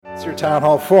Westminster Town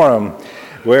Hall Forum,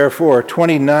 where for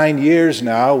 29 years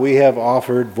now we have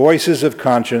offered Voices of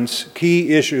Conscience,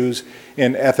 key issues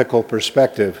in ethical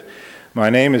perspective.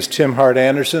 My name is Tim Hart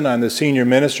Anderson. I'm the senior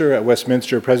minister at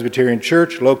Westminster Presbyterian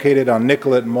Church, located on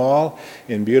Nicollet Mall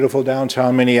in beautiful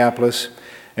downtown Minneapolis,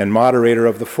 and moderator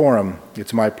of the forum.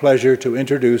 It's my pleasure to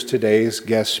introduce today's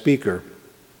guest speaker.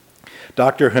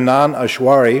 Dr. Hanan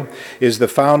Ashwari is the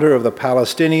founder of the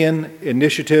Palestinian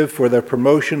Initiative for the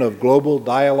Promotion of Global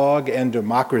Dialogue and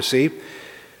Democracy,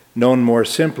 known more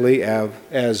simply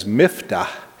as MIFTA.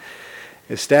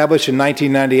 Established in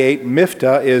 1998,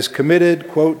 MIFTA is committed,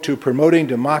 quote, to promoting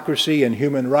democracy and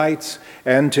human rights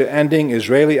and to ending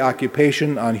Israeli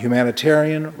occupation on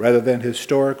humanitarian rather than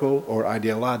historical or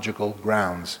ideological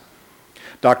grounds.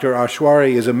 Dr.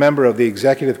 Ashwari is a member of the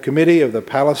Executive Committee of the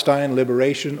Palestine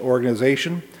Liberation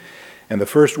Organization and the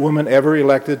first woman ever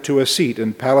elected to a seat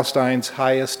in Palestine's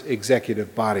highest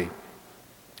executive body.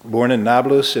 Born in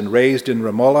Nablus and raised in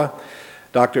Ramallah,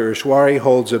 Dr. Ashwari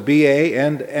holds a BA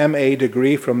and MA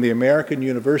degree from the American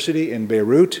University in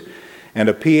Beirut and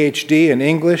a PhD in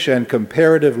English and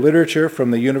Comparative Literature from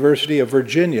the University of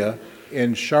Virginia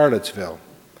in Charlottesville.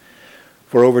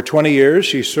 For over 20 years,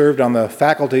 she served on the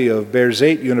faculty of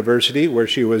Birzeit University, where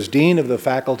she was Dean of the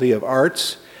Faculty of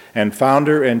Arts and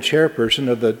founder and chairperson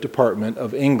of the Department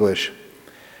of English.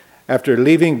 After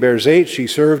leaving Birzeit, she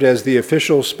served as the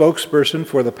official spokesperson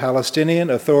for the Palestinian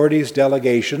Authority's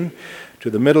delegation to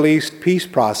the Middle East peace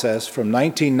process from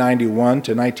 1991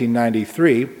 to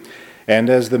 1993, and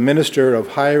as the Minister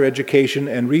of Higher Education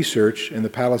and Research in the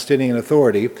Palestinian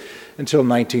Authority until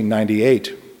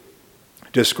 1998.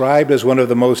 Described as one of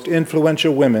the most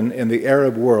influential women in the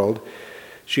Arab world,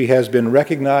 she has been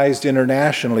recognized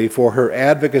internationally for her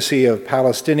advocacy of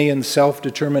Palestinian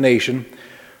self-determination,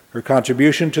 her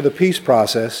contribution to the peace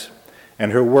process,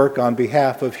 and her work on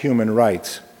behalf of human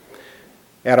rights.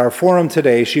 At our forum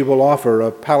today, she will offer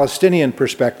a Palestinian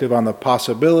perspective on the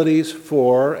possibilities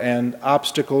for and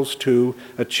obstacles to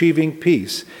achieving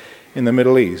peace in the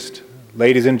Middle East.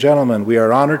 Ladies and gentlemen, we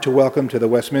are honored to welcome to the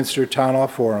Westminster Town Hall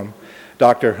Forum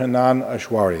Dr. Hanan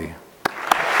Ashwari.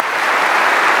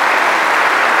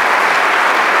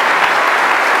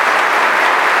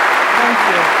 Thank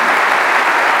you.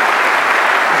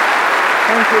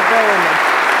 Thank you very much.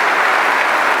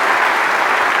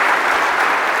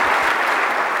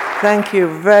 Thank you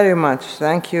very much.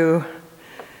 Thank you,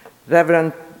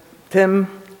 Reverend Tim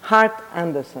Hart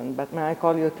Anderson, but may I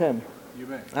call you Tim? You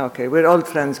may. Okay, we're old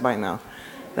friends by now.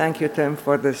 Thank you, Tim,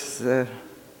 for this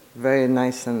very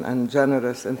nice and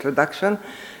generous introduction.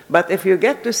 But if you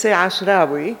get to say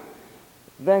Ashrawi,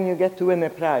 then you get to win a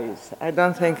prize. I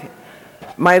don't think,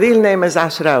 my real name is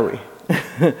Ashrawi.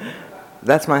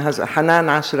 That's my husband, Hanan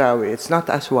Ashrawi. It's not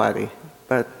Ashwari,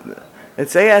 but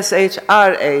it's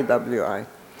Ashrawi.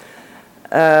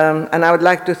 And I would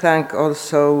like to thank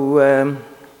also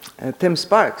Tim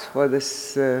Sparks for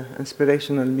this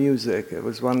inspirational music. It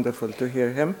was wonderful to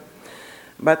hear him.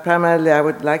 But primarily, I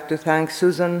would like to thank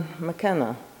Susan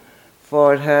McKenna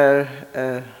for her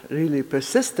really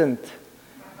persistent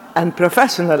and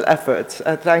professional efforts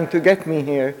at trying to get me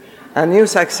here. And you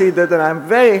succeeded, and I'm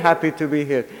very happy to be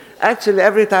here. Actually,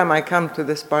 every time I come to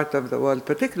this part of the world,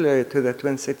 particularly to the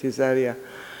Twin Cities area,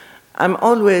 I'm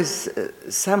always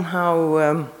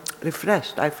somehow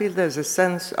refreshed. I feel there's a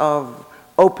sense of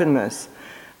openness,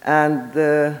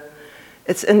 and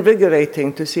it's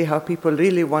invigorating to see how people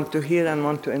really want to hear and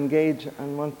want to engage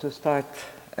and want to start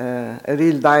a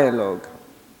real dialogue.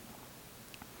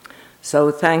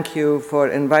 So thank you for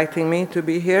inviting me to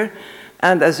be here.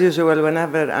 And as usual,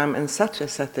 whenever I'm in such a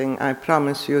setting, I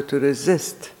promise you to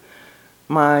resist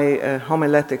my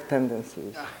homiletic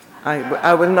tendencies.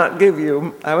 I will not give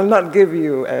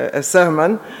you a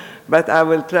sermon, but I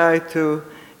will try to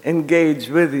engage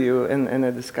with you in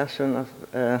a discussion of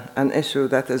an issue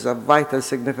that is of vital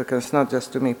significance, not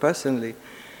just to me personally,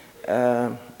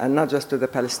 and not just to the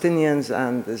Palestinians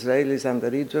and Israelis and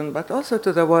the region, but also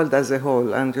to the world as a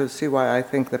whole. And you'll see why I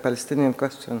think the Palestinian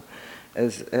question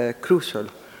is crucial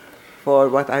for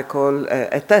what I call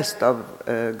a test of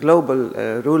global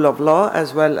rule of law,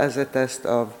 as well as a test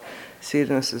of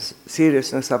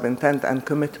seriousness of intent and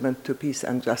commitment to peace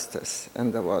and justice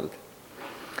in the world.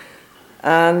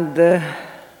 And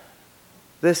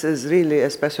this is really a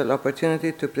special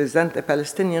opportunity to present a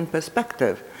Palestinian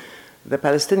perspective. The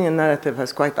Palestinian narrative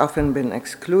has quite often been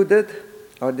excluded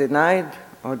or denied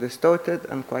or distorted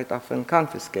and quite often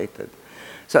confiscated.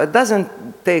 So it doesn't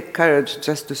take courage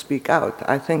just to speak out.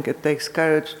 I think it takes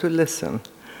courage to listen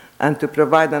and to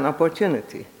provide an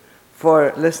opportunity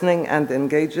for listening and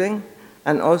engaging,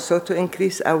 and also to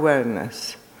increase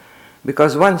awareness.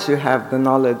 Because once you have the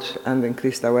knowledge and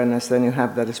increased awareness, then you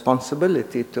have the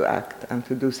responsibility to act and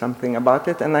to do something about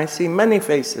it. And I see many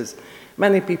faces,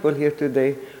 many people here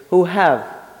today who have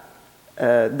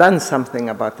done something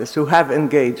about this, who have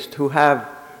engaged, who have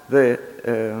the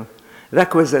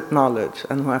requisite knowledge,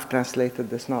 and who have translated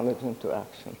this knowledge into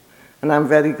action. And I'm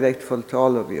very grateful to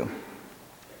all of you.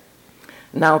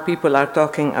 Now people are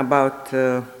talking about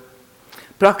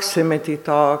proximity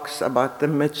talks, about the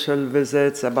Mitchell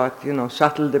visits, about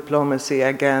shuttle diplomacy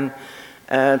again.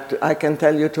 I can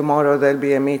tell you tomorrow there'll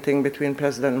be a meeting between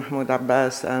President Mahmoud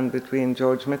Abbas and between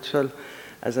George Mitchell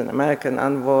as an American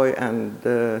envoy, and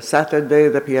Saturday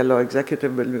the PLO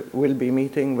executive will be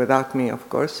meeting without me, of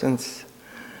course, since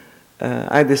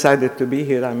I decided to be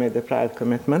here. I made a prior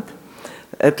commitment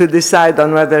to decide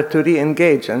on whether to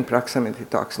re-engage in proximity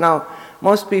talks. Now,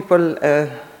 most people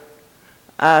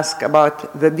ask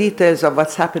about the details of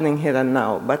what's happening here and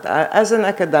now, but as an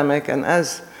academic and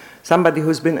as somebody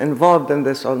who's been involved in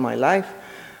this all my life,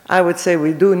 I would say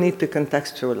we do need to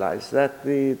contextualize that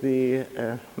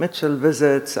the Mitchell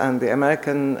visits and the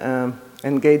American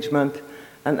engagement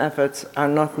and efforts are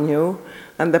not new,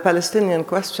 and the Palestinian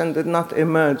question did not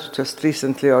emerge just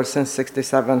recently or since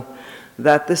 '67,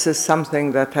 that this is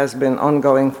something that has been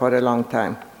ongoing for a long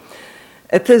time.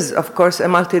 It is, of course, a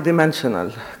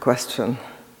multidimensional question.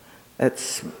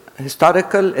 It's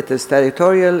historical, it is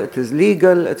territorial, it is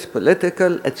legal, it's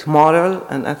political, it's moral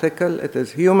and ethical, it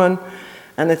is human,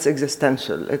 and it's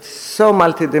existential. It's so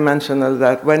multidimensional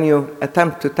that when you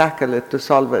attempt to tackle it, to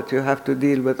solve it, you have to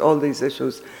deal with all these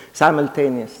issues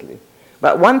simultaneously.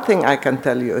 But one thing I can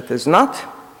tell you, it is not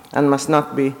and must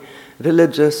not be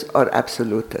religious or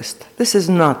absolutist. This is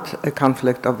not a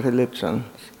conflict of religions.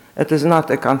 It is not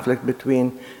a conflict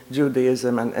between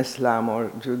Judaism and Islam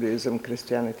or Judaism,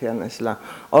 Christianity, and Islam,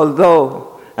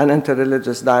 although an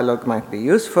interreligious dialogue might be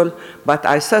useful, but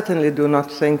I certainly do not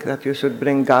think that you should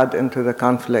bring God into the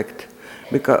conflict,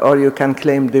 or you can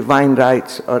claim divine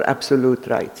rights or absolute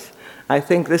rights. I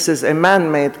think this is a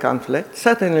man-made conflict,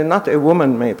 certainly not a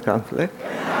woman-made conflict.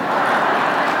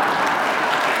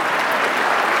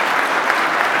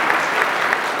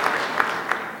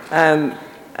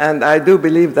 And I do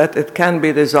believe that it can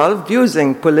be resolved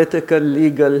using political,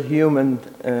 legal, human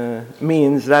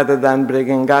means rather than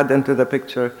bringing God into the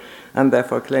picture and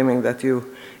therefore claiming that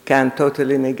you can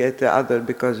totally negate the other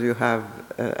because you have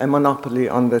a monopoly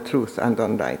on the truth and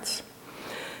on rights.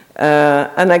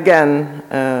 And again,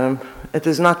 it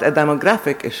is not a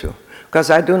demographic issue,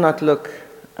 because I do not look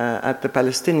at the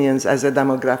Palestinians as a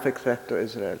demographic threat to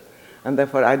Israel. And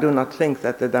therefore, I do not think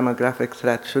that the demographic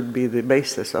threat should be the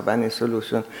basis of any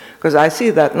solution, because I see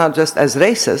that not just as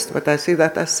racist, but I see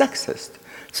that as sexist.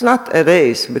 It's not a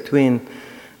race between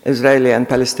Israeli and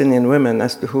Palestinian women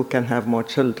as to who can have more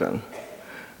children.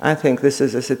 I think this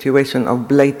is a situation of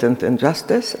blatant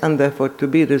injustice, and therefore, to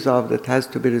be resolved, it has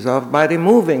to be resolved by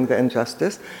removing the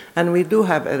injustice. And we do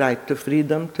have a right to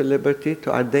freedom, to liberty,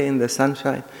 to our day in the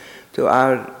sunshine, to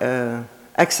our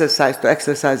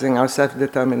exercising our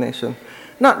self-determination,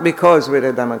 not because we're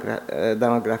a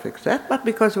demographic threat, but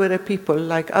because we're a people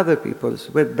like other peoples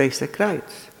with basic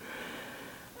rights.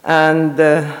 And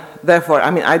therefore,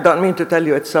 I don't mean to tell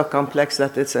you it's so complex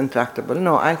that it's intractable.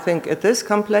 No, I think it is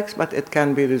complex, but it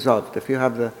can be resolved if you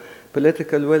have the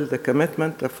political will, the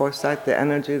commitment, the foresight, the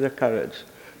energy, the courage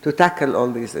to tackle all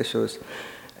these issues.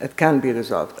 It can be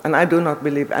resolved. And I do not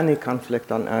believe any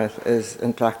conflict on earth is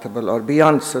intractable or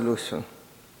beyond solution.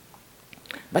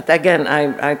 But again,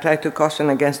 I try to caution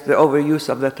against the overuse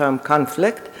of the term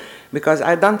conflict, because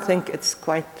I don't think it's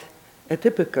quite a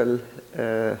typical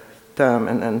term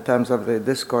in terms of the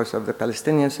discourse of the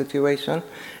Palestinian situation.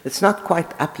 It's not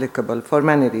quite applicable for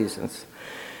many reasons.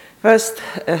 First,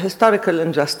 historical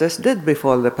injustice did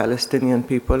befall the Palestinian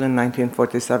people in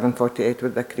 1947-48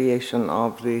 with the creation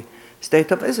of the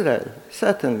State of Israel.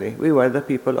 Certainly, we were the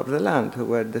people of the land who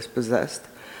were dispossessed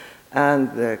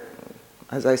and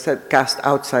as I said, cast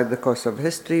outside the course of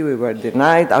history. We were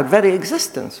denied. Our very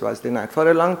existence was denied. For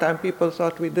a long time, people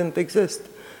thought we didn't exist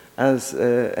as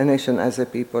a nation, as a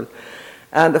people.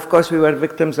 And of course, we were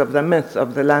victims of the myth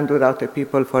of the land without a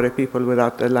people for a people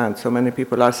without a land. So many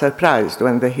people are surprised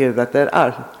when they hear that there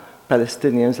are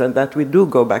Palestinians and that we do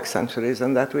go back centuries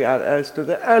and that we are heirs to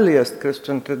the earliest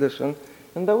Christian tradition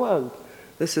in the world.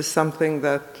 This is something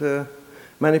that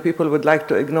many people would like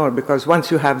to ignore, because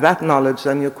once you have that knowledge,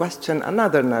 then you question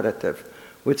another narrative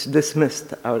which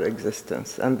dismissed our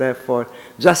existence and therefore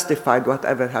justified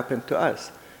whatever happened to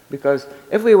us. Because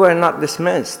if we were not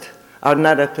dismissed, our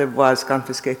narrative was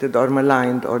confiscated or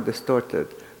maligned or distorted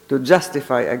to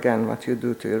justify again what you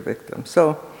do to your victims.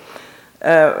 So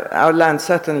Our land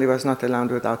certainly was not a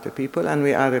land without a people, and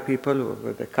we are a people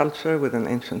with a culture, with an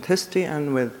ancient history,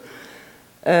 and with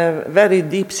a very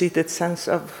deep-seated sense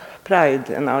of pride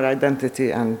in our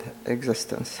identity and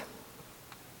existence.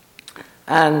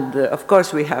 And of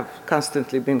course, we have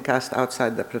constantly been cast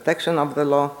outside the protection of the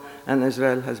law, and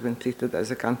Israel has been treated as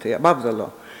a country above the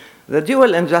law. The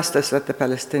dual injustice that the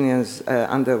Palestinians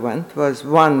underwent was,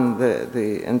 one,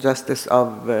 the injustice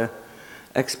of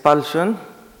expulsion,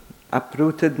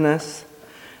 uprootedness,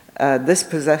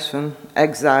 dispossession,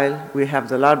 exile. We have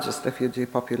the largest refugee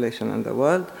population in the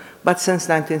world, but since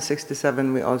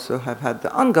 1967 we also have had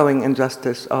the ongoing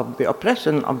injustice of the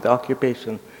oppression of the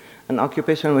occupation, an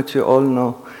occupation which you all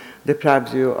know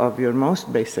deprives you of your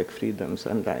most basic freedoms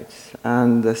and rights.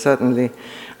 And certainly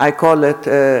I call it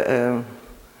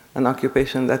an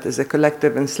occupation that is a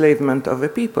collective enslavement of a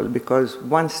people, because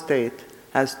one state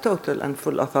has total and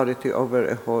full authority over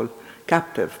a whole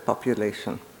captive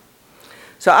population.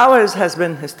 So ours has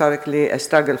been historically a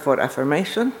struggle for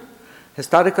affirmation,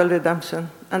 historical redemption,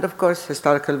 and of course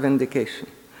historical vindication.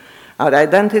 Our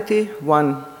identity,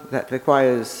 one that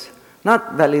requires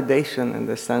not validation in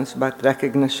this sense, but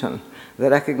recognition, the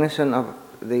recognition of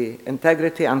the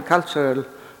integrity and cultural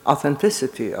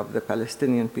authenticity of the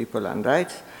Palestinian people and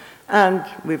rights. And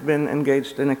we've been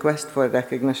engaged in a quest for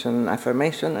recognition and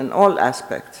affirmation in all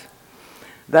aspects.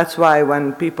 That's why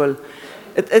when people,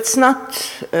 it's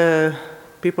not,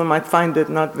 people might find it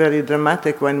not very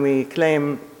dramatic when we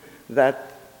claim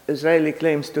that Israeli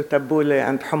claims to tabbouleh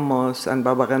and hummus and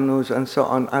baba ghanoush and so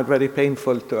on are very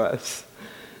painful to us.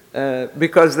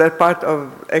 Because they're part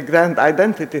of a grand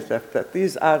identity theft, that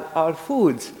these are our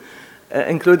foods,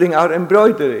 including our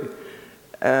embroidery.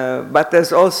 But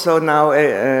there's also now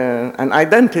an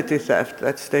identity theft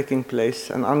that's taking place,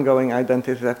 an ongoing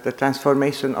identity theft, the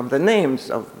transformation of the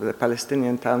names of the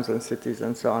Palestinian towns and cities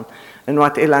and so on, and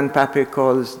what Ilan Pappé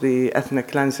calls the ethnic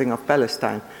cleansing of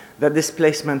Palestine, the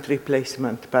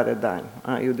displacement-replacement paradigm.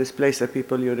 You displace the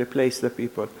people, you replace the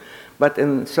people. But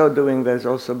in so doing, there's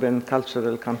also been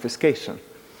cultural confiscation.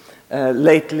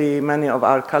 Lately, many of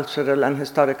our cultural and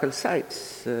historical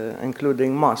sites,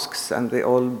 including mosques and the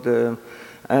old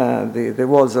the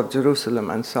walls of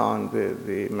Jerusalem and so on,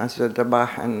 the Masjid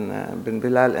Rabah and Bin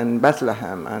Bilal in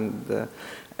Bethlehem and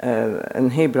in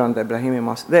Hebron, the Ibrahimi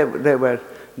Mosque, they were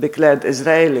declared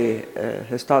Israeli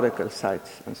historical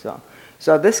sites and so on.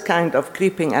 So this kind of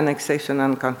creeping annexation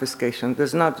and confiscation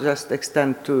does not just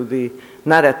extend to the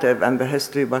narrative and the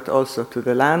history, but also to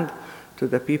the land, to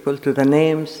the people, to the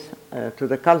names, to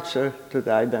the culture, to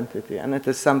the identity. And it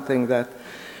is something that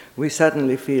we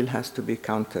certainly feel has to be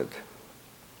countered.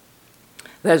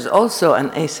 There's also an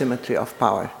asymmetry of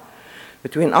power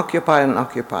between occupier and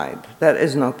occupied. There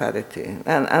is no parity.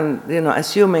 And you know,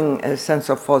 assuming a sense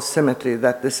of false symmetry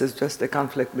that this is just a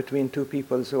conflict between two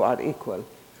peoples who are equal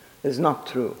is not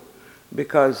true,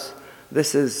 because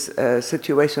this is a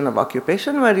situation of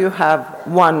occupation where you have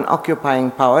one occupying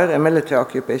power, a military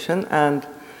occupation, and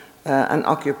an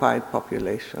occupied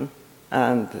population.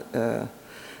 And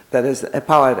there is a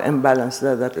power imbalance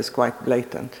there that is quite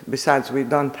blatant. Besides, we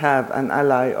don't have an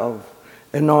ally of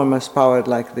enormous power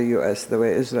like the US, the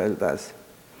way Israel does.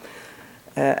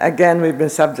 Again, we've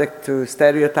been subject to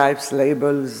stereotypes,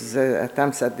 labels,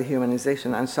 attempts at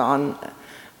dehumanization, and so on.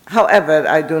 However,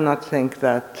 I do not think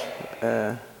that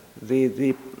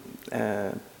the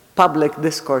public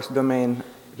discourse domain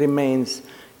remains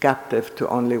captive to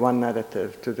only one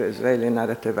narrative, to the Israeli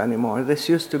narrative anymore. This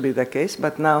used to be the case,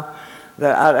 but now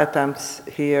there are attempts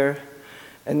here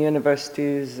in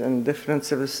universities and different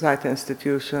civil society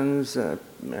institutions,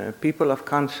 people of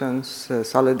conscience,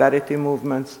 solidarity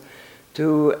movements,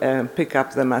 to pick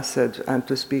up the message and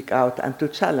to speak out and to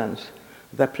challenge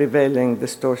the prevailing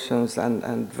distortions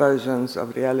and versions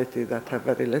of reality that have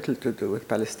very little to do with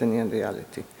Palestinian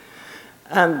reality.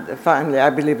 And finally, I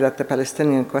believe that the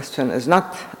Palestinian question is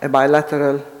not a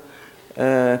bilateral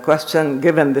question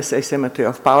given this asymmetry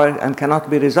of power and cannot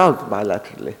be resolved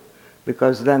bilaterally,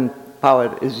 because then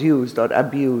power is used or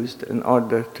abused in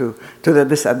order to the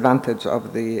disadvantage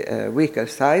of the weaker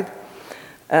side.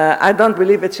 I don't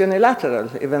believe it's unilateral,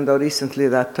 even though recently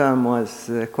that term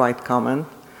was quite common,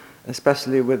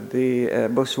 especially with the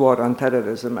Bush war on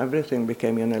terrorism. Everything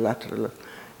became unilateral,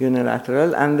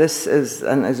 and this is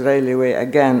an Israeli way,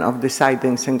 again, of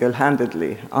deciding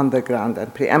single-handedly on the ground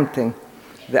and preempting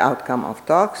the outcome of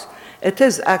talks. It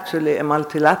is actually a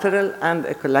multilateral and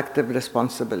a collective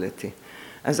responsibility.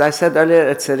 As I said earlier,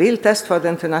 it's a real test for the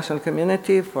international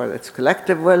community, for its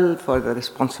collective will, for the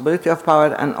responsibility of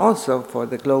power, and also for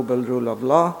the global rule of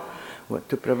law,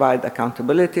 to provide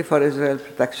accountability for Israel,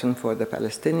 protection for the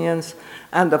Palestinians,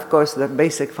 and of course the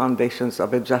basic foundations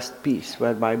of a just peace,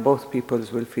 whereby both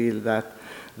peoples will feel that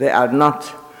they are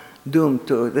not doomed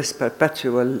to this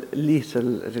perpetual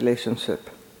lethal relationship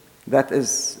that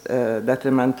is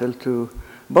detrimental to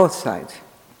both sides.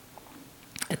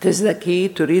 It is the key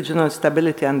to regional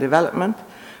stability and development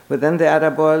within the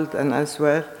Arab world and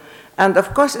elsewhere. And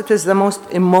of course, it is the most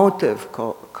emotive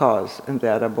cause in the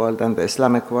Arab world and the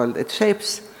Islamic world. It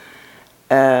shapes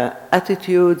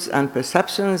attitudes and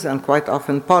perceptions and quite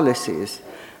often policies.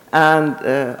 And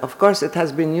of course, it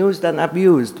has been used and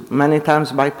abused many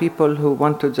times by people who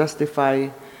want to justify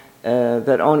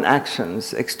their own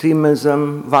actions,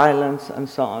 extremism, violence, and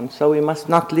so on. So we must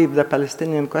not leave the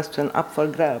Palestinian question up for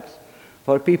grabs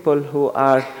for people who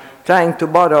are trying to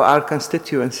borrow our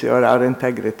constituency or our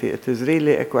integrity. It is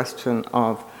really a question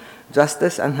of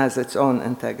justice and has its own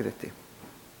integrity.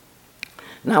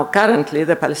 Now, currently,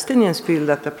 the Palestinians feel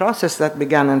that the process that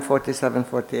began in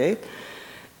 47-48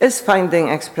 is finding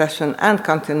expression and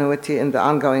continuity in the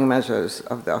ongoing measures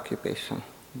of the occupation,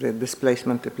 the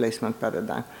displacement-replacement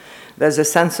paradigm. There's a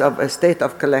sense of a state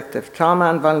of collective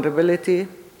trauma and vulnerability,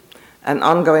 an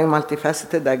ongoing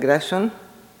multifaceted aggression,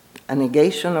 a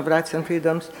negation of rights and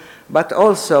freedoms, but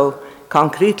also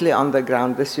concretely on the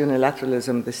ground, this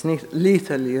unilateralism, this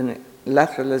lethal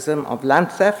unilateralism of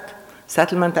land theft,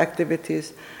 settlement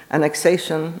activities,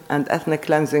 annexation, and ethnic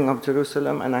cleansing of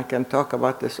Jerusalem, and I can talk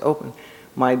about this open.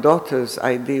 My daughter's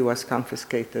ID was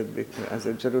confiscated as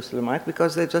a Jerusalemite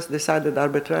because they just decided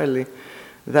arbitrarily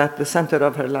that the center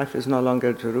of her life is no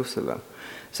longer Jerusalem.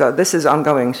 So this is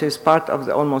ongoing. She's part of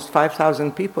the almost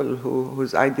 5,000 people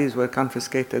whose IDs were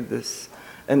confiscated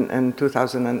in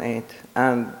 2008,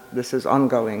 and this is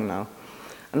ongoing now.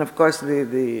 And of course,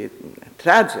 the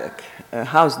tragic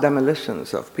house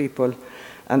demolitions of people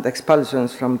and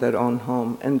expulsions from their own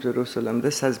home in Jerusalem,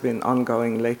 this has been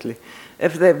ongoing lately.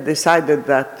 If they've decided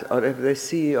that, or if they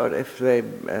see, or if they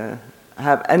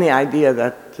have any idea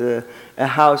that a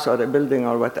house or a building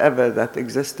or whatever that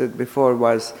existed before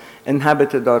was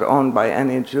inhabited or owned by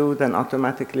any Jew, then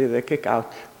automatically they kick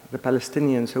out the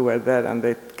Palestinians who were there and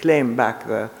they claim back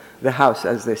the house,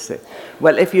 as they say.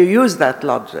 Well, if you use that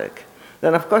logic,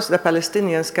 then of course the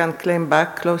Palestinians can claim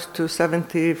back close to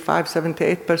 75,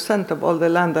 78% of all the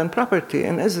land and property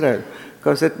in Israel,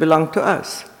 because it belonged to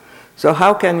us. So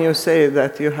how can you say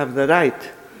that you have the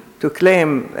right to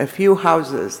claim a few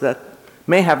houses that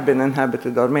may have been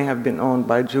inhabited or may have been owned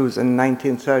by Jews in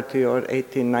 1930 or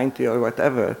 1890 or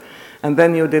whatever, and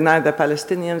then you deny the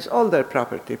Palestinians all their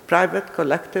property, private,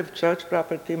 collective, church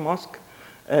property, mosque,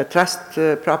 trust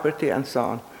property, and so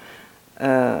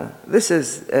on. This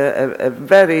is a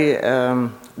very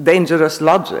dangerous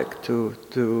logic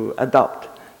to adopt,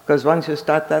 because once you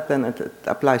start that, then it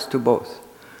applies to both.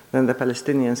 Then the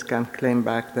Palestinians can claim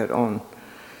back their own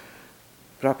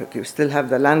property. We still have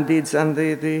the land deeds and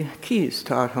the keys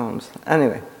to our homes.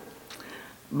 Anyway,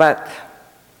 but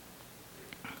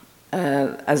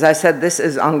as I said, this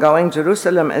is ongoing.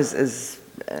 Jerusalem is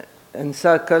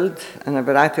encircled in a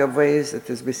variety of ways. It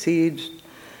is besieged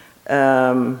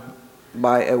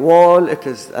by a wall. It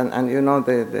is, and you know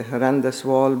the horrendous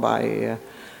wall by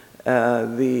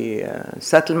the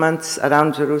settlements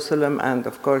around Jerusalem, and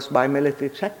of course by military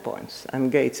checkpoints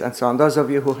and gates and so on. Those of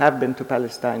you who have been to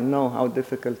Palestine know how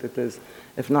difficult it is,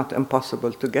 if not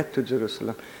impossible, to get to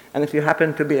Jerusalem. And if you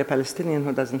happen to be a Palestinian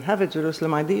who doesn't have a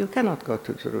Jerusalem ID, you cannot go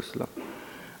to Jerusalem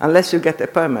unless you get a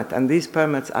permit. And these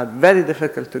permits are very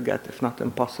difficult to get, if not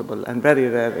impossible, and very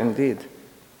rare indeed.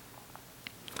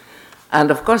 And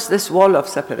of course, this wall of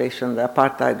separation, the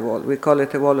apartheid wall, we call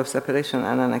it a wall of separation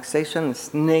and annexation,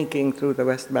 snaking through the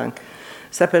West Bank,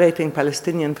 separating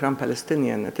Palestinian from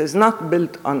Palestinian. It is not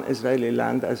built on Israeli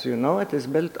land, as you know, it is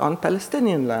built on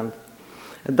Palestinian land.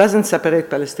 It doesn't separate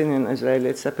Palestinian and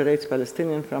Israeli, it separates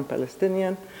Palestinian from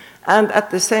Palestinian, and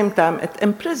at the same time, it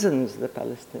imprisons the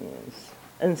Palestinians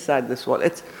inside this wall.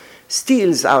 It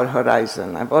steals our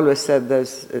horizon. I've always said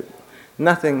there's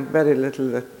nothing, very little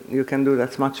that you can do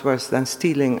that's much worse than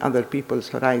stealing other people's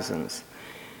horizons.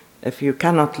 If you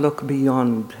cannot look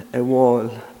beyond a wall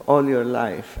all your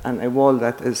life, and a wall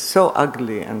that is so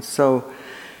ugly and so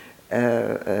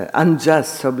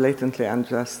unjust, so blatantly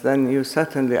unjust, then you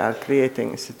certainly are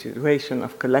creating a situation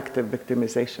of collective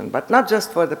victimization. But not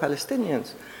just for the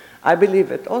Palestinians. I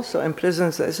believe it also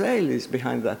imprisons the Israelis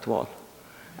behind that wall.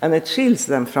 And it shields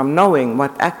them from knowing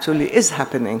what actually is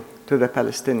happening to the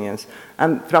Palestinians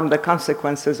and from the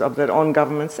consequences of their own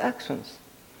government's actions.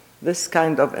 This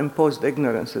kind of imposed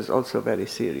ignorance is also very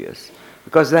serious.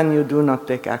 because then you do not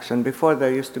take action. Before,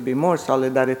 there used to be more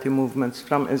solidarity movements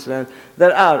from Israel.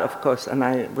 There are, of course, and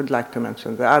I would like to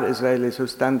mention, there are Israelis who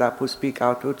stand up, who speak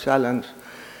out, who challenge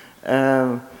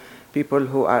people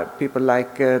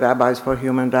like Rabbis for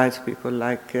Human Rights, people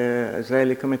like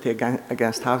Israeli Committee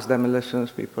Against House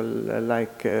Demolitions, people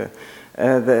like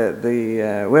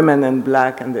the Women in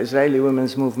Black and the Israeli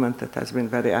Women's Movement that has been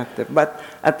very active. But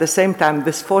at the same time,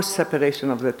 this forced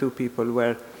separation of the two people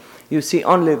where you see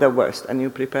only the worst and you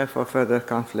prepare for further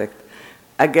conflict,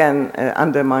 again,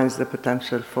 undermines the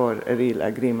potential for a real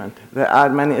agreement. There are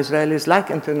many Israelis,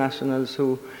 like internationals,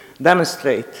 who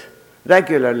demonstrate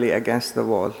regularly against the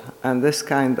wall, and this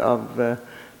kind of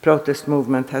protest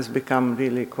movement has become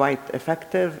really quite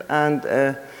effective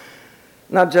and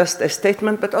not just a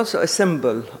statement, but also a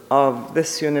symbol of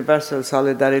this universal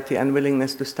solidarity and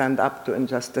willingness to stand up to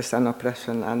injustice and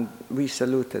oppression, and we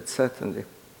salute it, certainly.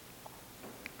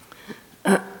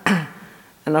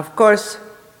 And of course,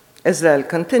 Israel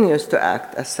continues to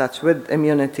act as such with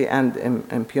immunity and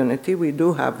impunity. We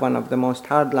do have one of the most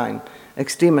hardline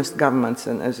extremist governments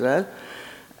in Israel.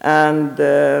 And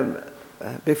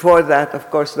before that, of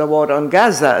course, the war on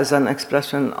Gaza is an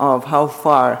expression of how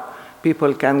far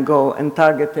people can go in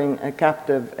targeting a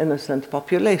captive, innocent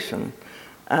population.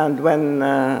 And when,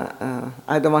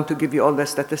 I don't want to give you all the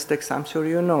statistics, I'm sure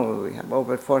you know, we have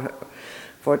over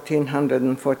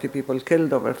 1,440 people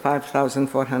killed, over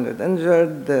 5,400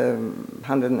 injured,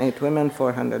 108 women,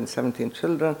 417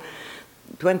 children,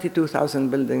 22,000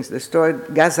 buildings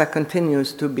destroyed. Gaza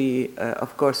continues to be,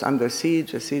 of course, under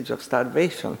siege, a siege of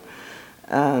starvation.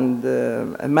 And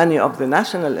many of the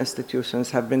national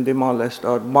institutions have been demolished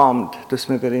or bombed to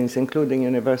smithereens, including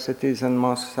universities and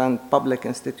mosques and public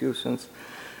institutions,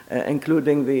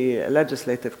 including the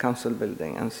Legislative Council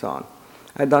building and so on.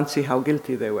 I don't see how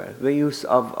guilty they were. The use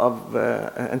of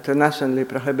internationally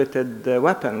prohibited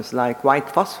weapons like white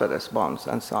phosphorus bombs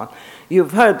and so on.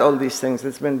 You've heard all these things.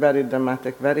 It's been very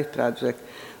dramatic, very tragic.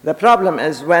 The problem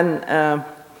is when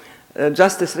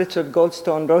Justice Richard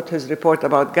Goldstone wrote his report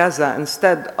about Gaza,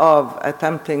 instead of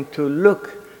attempting to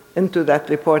look into that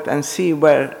report and see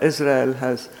where Israel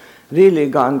has really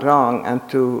gone wrong and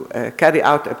to carry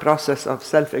out a process of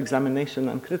self-examination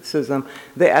and criticism,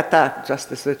 they attacked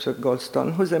Justice Richard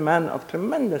Goldstone, who's a man of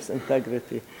tremendous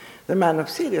integrity, the man of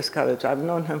serious courage. I've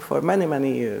known him for many,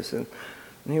 many years. And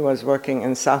he was working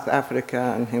in South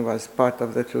Africa, and he was part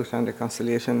of the Truth and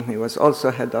Reconciliation. He was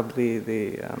also head of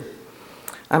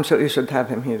I'm sure you should have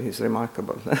him here, he's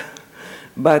remarkable,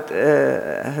 but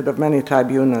head of many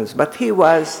tribunals. But he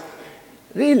was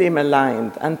really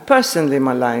maligned and personally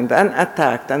maligned and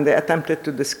attacked, and they attempted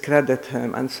to discredit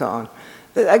him and so on.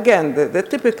 Again, the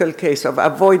typical case of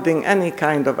avoiding any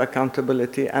kind of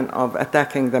accountability and of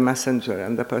attacking the messenger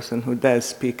and the person who does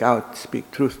speak out,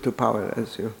 speak truth to power,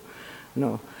 as you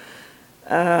know.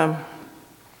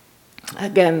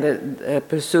 Again, the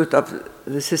pursuit of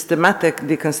the systematic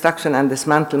deconstruction and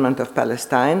dismantlement of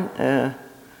Palestine,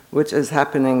 which is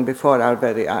happening before our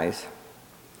very eyes,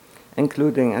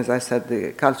 including, as I said,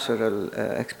 the cultural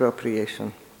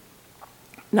expropriation.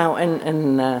 Now,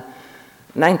 in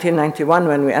 1991,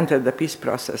 when we entered the peace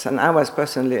process, and I was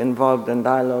personally involved in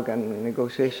dialogue and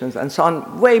negotiations and so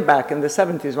on, way back in the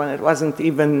 70s when it wasn't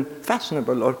even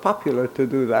fashionable or popular to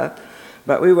do that,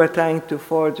 but we were trying to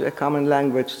forge a common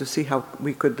language to see how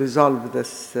we could resolve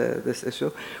this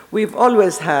issue. We've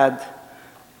always had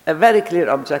a very clear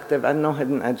objective and no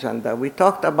hidden agenda. We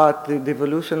talked about the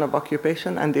devolution of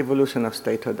occupation and devolution of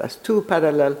statehood as two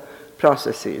parallel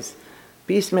processes,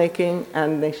 peacemaking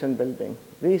and nation building.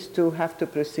 These two have to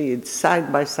proceed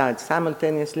side by side,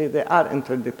 simultaneously. They are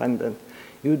interdependent.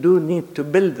 You do need to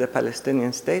build the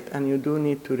Palestinian state, and you do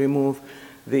need to remove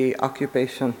the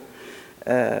occupation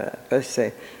per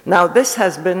se. Now, this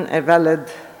has been a valid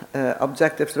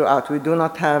objective throughout. We do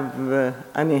not have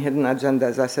any hidden agenda,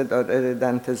 as I said, or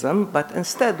irredentism, but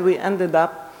instead we ended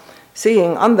up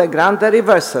seeing on the ground the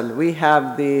reversal. We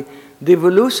have the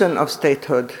devolution of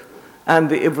statehood and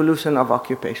the evolution of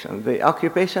occupation. The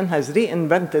occupation has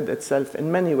reinvented itself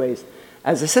in many ways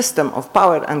as a system of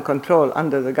power and control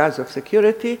under the guise of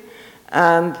security,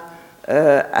 and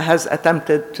has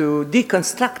attempted to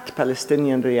deconstruct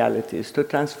Palestinian realities, to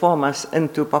transform us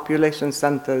into population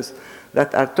centers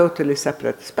that are totally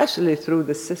separate, especially through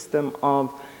the system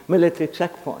of military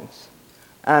checkpoints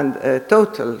and a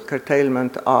total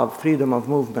curtailment of freedom of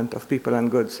movement of people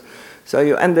and goods. So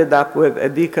you ended up with a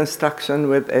deconstruction,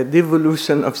 with a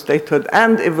devolution of statehood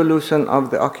and evolution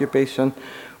of the occupation,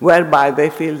 whereby they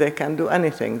feel they can do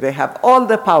anything. They have all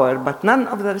the power, but none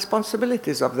of the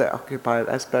responsibilities of the occupier,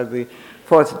 as per the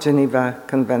Fourth Geneva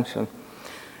Convention.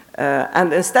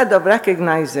 And instead of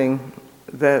recognizing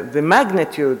the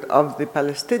magnitude of the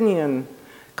Palestinian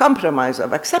compromise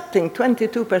of accepting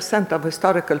 22% of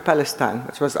historical Palestine,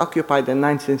 which was occupied in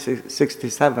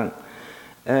 1967,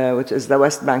 which is the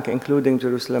West Bank, including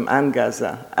Jerusalem and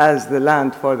Gaza, as the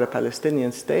land for the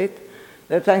Palestinian state,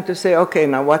 they're trying to say, okay,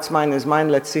 now what's mine is mine,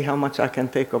 let's see how much I can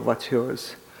take of what's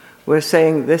yours. We're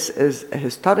saying this is a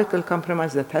historical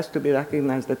compromise that has to be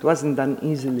recognized. That wasn't done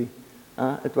easily.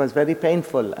 It was very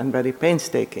painful and very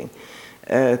painstaking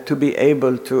to be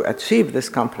able to achieve this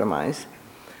compromise.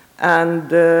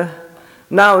 And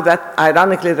now that,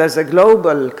 ironically, there's a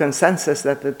global consensus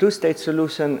that the two-state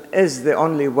solution is the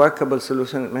only workable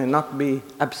solution. It may not be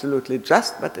absolutely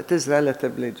just, but it is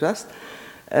relatively just,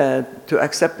 to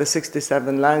accept the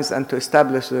 67 lines and to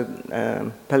establish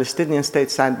the Palestinian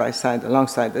state side by side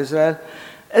alongside Israel.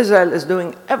 Israel is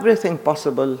doing everything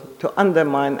possible to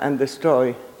undermine and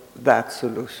destroy that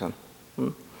solution.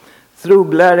 Through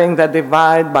blurring the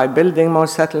divide, by building more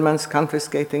settlements,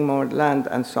 confiscating more land,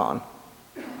 and so on.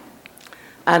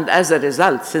 And as a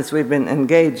result, since we've been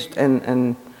engaged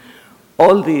in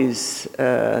all these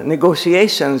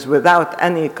negotiations without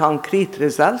any concrete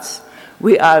results,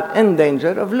 we are in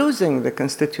danger of losing the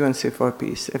constituency for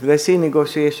peace if they see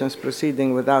negotiations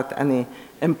proceeding without any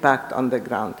impact on the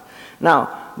ground.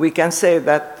 Now, we can say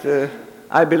that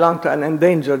I belong to an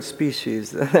endangered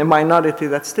species, a minority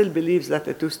that still believes that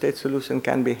a two-state solution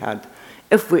can be had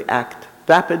if we act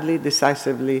rapidly,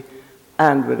 decisively,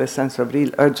 and with a sense of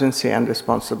real urgency and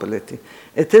responsibility.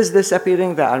 It is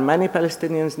disappearing. There are many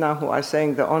Palestinians now who are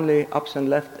saying the only option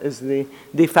left is the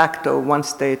de facto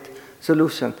one-state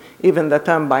solution. Even the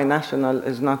term binational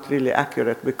is not really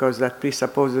accurate because that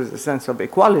presupposes a sense of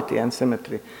equality and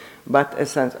symmetry, but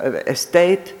a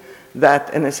state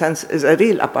that, in a sense, is a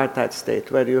real apartheid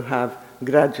state where you have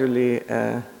gradually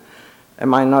a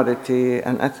minority,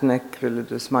 an ethnic,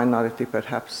 religious minority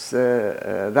perhaps,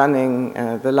 running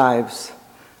the lives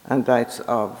and rights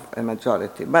of a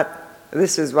majority. But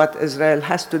this is what Israel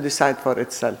has to decide for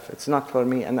itself. It's not for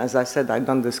me. And as I said, I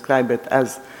don't describe it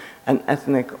as an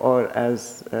ethnic or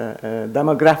as a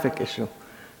demographic issue.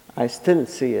 I still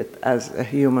see it as a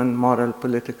human, moral,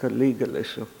 political, legal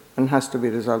issue and has to be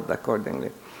resolved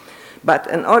accordingly. But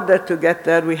in order to get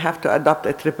there, we have to adopt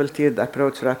a triple-tiered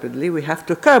approach rapidly. We have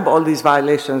to curb all these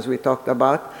violations we talked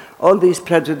about, all these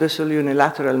prejudicial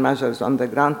unilateral measures on the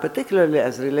ground, particularly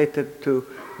as related to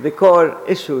the core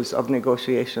issues of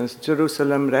negotiations: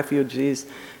 Jerusalem, refugees,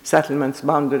 settlements,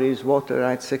 boundaries, water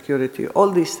rights, security.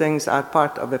 All these things are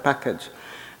part of a package.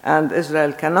 And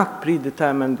Israel cannot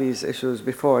predetermine these issues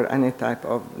before any type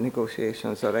of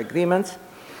negotiations or agreements.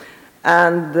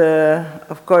 And,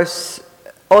 of course,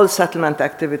 all settlement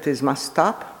activities must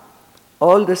stop.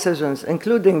 All decisions,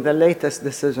 including the latest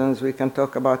decisions, we can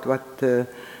talk about what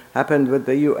happened with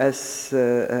the US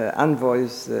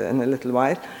envoys in a little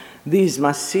while, these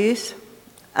must cease,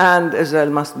 and Israel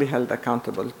must be held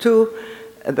accountable. 2,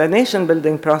 the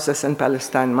nation-building process in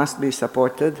Palestine must be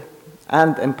supported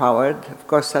and empowered. Of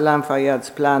course, Salam Fayyad's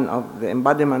plan of the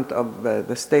embodiment of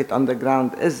the state on the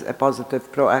ground is a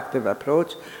positive, proactive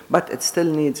approach, but it still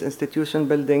needs institution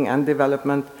building and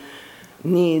development,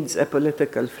 needs a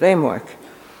political framework.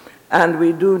 And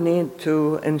we do need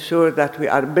to ensure that we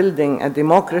are building a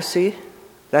democracy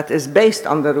that is based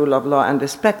on the rule of law and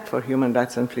respect for human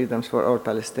rights and freedoms for all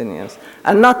Palestinians,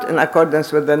 and not in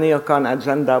accordance with the neocon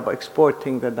agenda of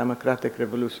exporting the democratic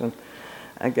revolution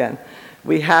again.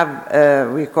 We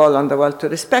call on the world to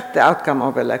respect the outcome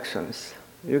of elections.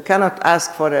 You cannot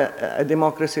ask for a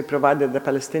democracy provided the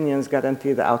Palestinians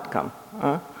guarantee the outcome,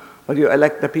 or you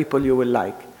elect the people you will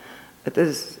like. It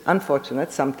is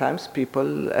unfortunate sometimes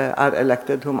people are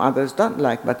elected whom others don't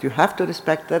like, but you have to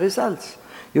respect the results.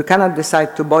 You cannot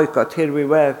decide to boycott. Here we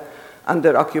were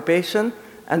under occupation,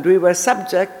 and we were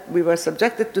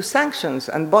subjected to sanctions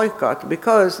and boycott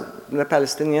because the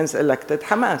Palestinians elected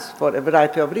Hamas for a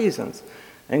variety of reasons,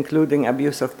 including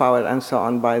abuse of power and so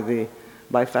on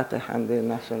by Fatah and the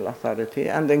National Authority,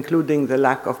 and including the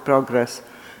lack of progress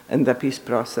in the peace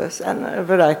process and a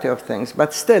variety of things.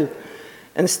 But still,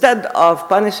 instead of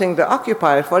punishing the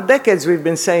occupier, for decades we've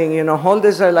been saying, hold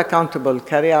Israel accountable,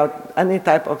 carry out any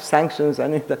type of sanctions,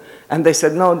 and they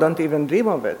said, no, don't even dream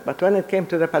of it. But when it came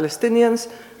to the Palestinians,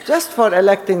 just for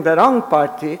electing the wrong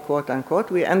party, quote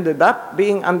unquote, we ended up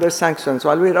being under sanctions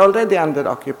while we were already under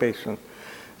occupation.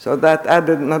 So that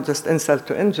added not just insult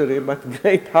to injury, but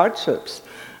great hardships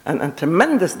and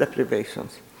tremendous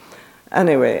deprivations.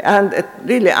 Anyway, and it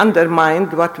really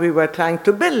undermined what we were trying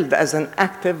to build as an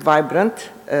active, vibrant,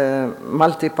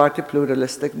 multi-party,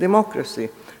 pluralistic democracy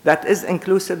that is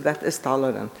inclusive, that is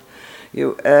tolerant.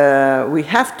 We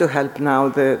have to help now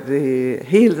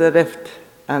heal the rift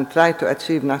and try to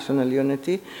achieve national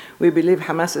unity. We believe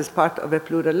Hamas is part of a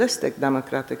pluralistic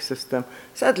democratic system,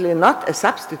 certainly not a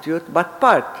substitute, but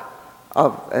part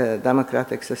of a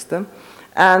democratic system.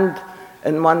 And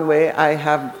in one way, I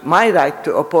have my right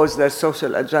to oppose their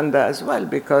social agenda as well,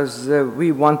 because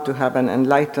we want to have an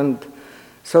enlightened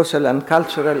social and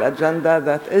cultural agenda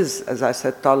that is, as I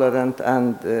said, tolerant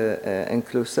and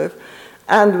inclusive.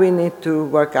 And we need to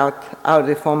work out our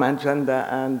reform agenda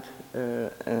and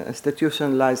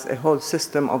institutionalize a whole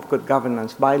system of good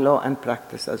governance by law and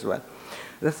practice as well.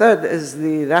 The third is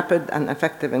the rapid and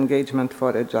effective engagement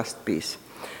for a just peace.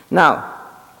 Now,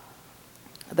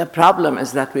 the problem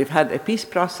is that we've had a peace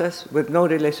process with no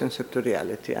relationship to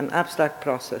reality, an abstract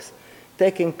process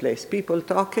taking place, people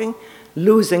talking,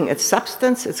 losing its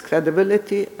substance, its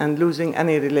credibility, and losing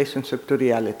any relationship to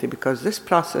reality, because this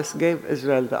process gave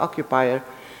Israel, the occupier,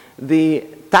 the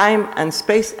time and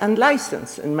space and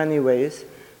license in many ways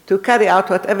to carry out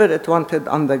whatever it wanted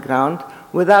on the ground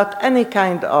without any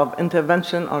kind of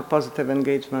intervention or positive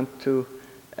engagement to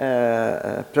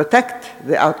protect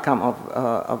the outcome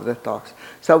of the talks.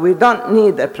 So we don't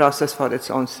need a process for its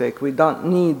own sake. We don't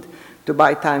need to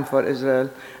buy time for Israel.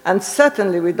 And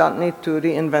certainly we don't need to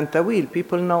reinvent the wheel.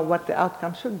 People know what the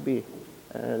outcome should be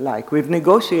like. We've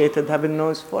negotiated, heaven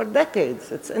knows, for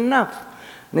decades. It's enough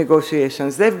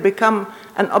negotiations. They've become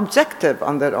an objective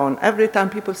on their own. Every time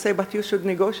people say, but you should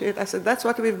negotiate, I said, that's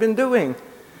what we've been doing.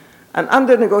 And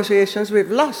under negotiations,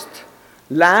 we've lost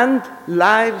land,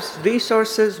 lives,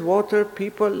 resources, water,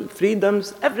 people,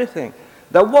 freedoms, everything.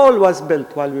 The wall was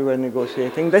built while we were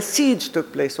negotiating. The siege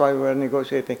took place while we were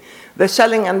negotiating. The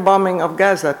shelling and bombing of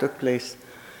Gaza took place.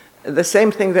 The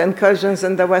same thing, the incursions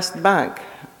in the West Bank,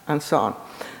 and so on.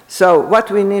 So what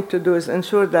we need to do is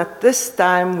ensure that this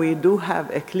time we do have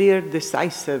a clear,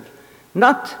 decisive,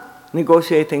 not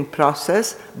negotiating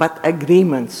process, but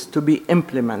agreements to be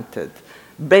implemented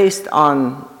based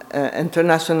on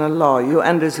international law,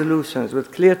 UN resolutions,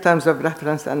 with clear terms of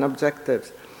reference and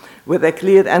objectives, with a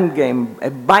clear end game, a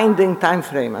binding time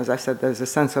frame. As I said, there's a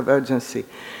sense of urgency.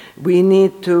 We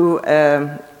need to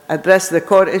address the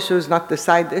core issues, not the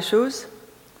side issues,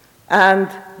 and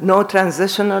no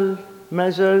transitional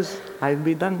measures. I'll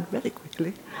be done very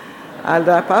quickly. I'll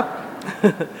wrap up.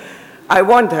 I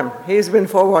warned him. He's been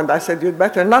forewarned. I said, you'd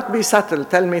better not be subtle.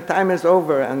 Tell me time is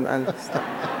over, and I'll stop.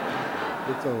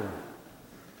 It's over.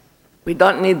 We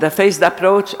don't need the phased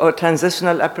approach or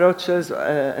transitional approaches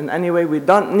in any way. We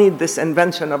don't need this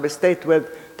invention of a state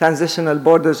with transitional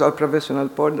borders or provisional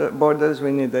borders.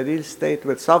 We need a real state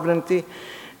with sovereignty.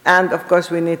 And of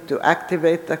course, we need to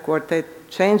activate the quartet,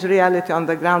 change reality on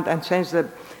the ground, and change the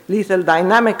lethal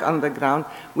dynamic on the ground.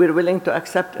 We're willing to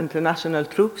accept international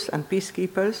troops and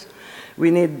peacekeepers.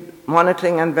 We need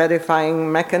monitoring and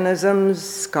verifying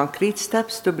mechanisms, concrete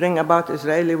steps to bring about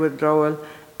Israeli withdrawal,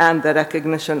 and the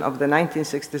recognition of the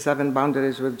 1967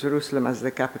 boundaries with Jerusalem as the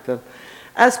capital,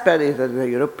 as per either the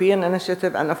European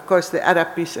initiative and, of course, the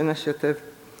Arab Peace Initiative.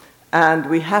 And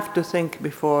we have to think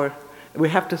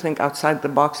outside the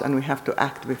box, and we have to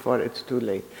act before it's too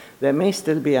late. There may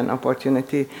still be an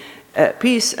opportunity.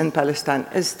 Peace in Palestine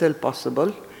is still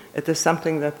possible. It is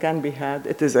something that can be had.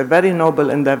 It is a very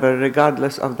noble endeavor,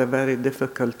 regardless of the very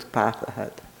difficult path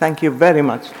ahead. Thank you very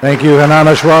much. Thank you, Hanan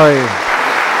Ashwari.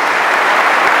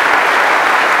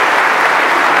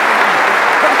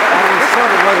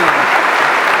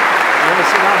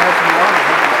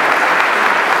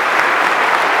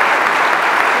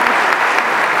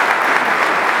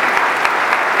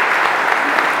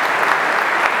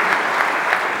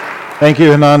 Thank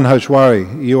you, Hanan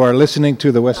Ashwari. You are listening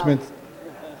to the Westminster...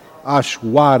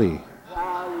 Ashwari.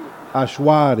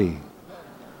 Ashwari.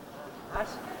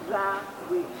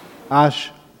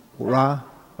 Ashwari.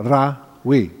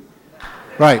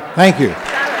 Right, thank you.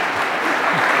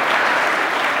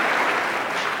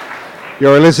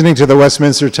 You are listening to the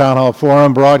Westminster Town Hall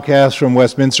Forum, broadcast from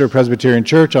Westminster Presbyterian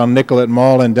Church on Nicollet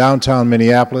Mall in downtown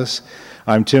Minneapolis.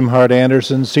 I'm Tim Hart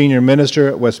Anderson, Senior Minister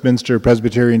at Westminster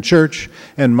Presbyterian Church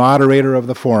and moderator of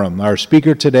the forum. Our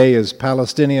speaker today is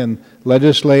Palestinian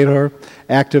legislator,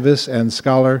 activist, and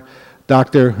scholar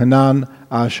Dr. Hanan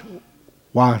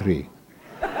Ashwari.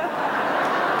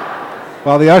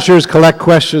 While the ushers collect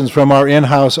questions from our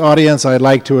in-house audience, I'd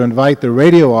like to invite the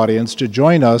radio audience to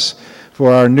join us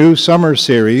for our new summer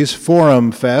series,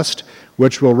 Forum Fest,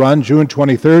 which will run June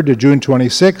 23rd to June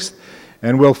 26th,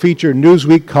 and will feature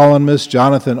Newsweek columnist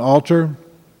Jonathan Alter,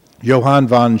 Johan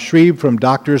von Schrieb from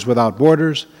Doctors Without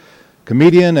Borders,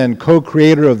 comedian and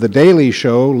co-creator of The Daily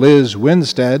Show, Liz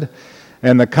Winstead,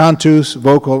 and the Cantus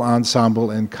Vocal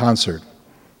Ensemble in concert.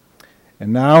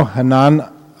 And now Hanan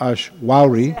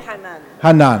Ashwari.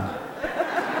 Hanan.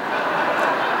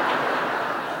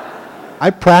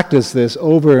 I practiced this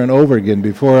over and over again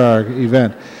before our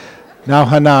event. Now,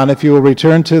 Hanan, if you will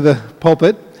return to the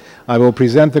pulpit, I will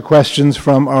present the questions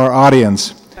from our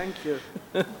audience. Thank you.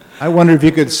 I wonder if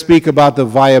you could speak about the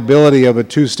viability of a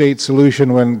two-state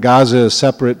solution when Gaza is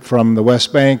separate from the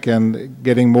West Bank and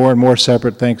getting more and more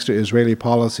separate thanks to Israeli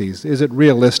policies. Is it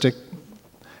realistic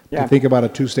to think about a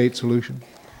two-state solution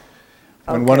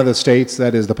when one of the states,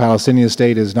 that is the Palestinian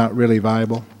state, is not really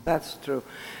viable? That's true.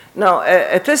 No,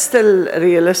 it is still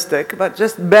realistic, but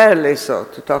just barely so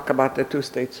to talk about a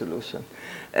two-state solution.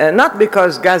 Not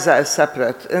because Gaza is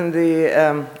separate. In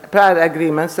the prior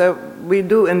agreements, we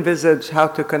do envisage how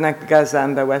to connect Gaza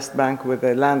and the West Bank with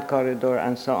a land corridor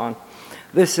and so on.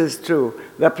 This is true.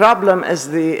 The problem is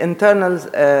the internal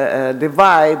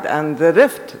divide and the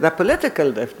rift, the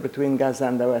political rift between Gaza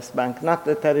and the West Bank, not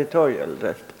the territorial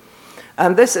rift.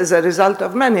 And this is a result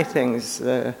of many things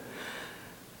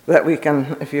that we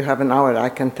can, if you have an hour, I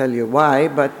can tell you why,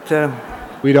 but...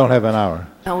 we don't have an hour.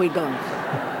 No, we don't.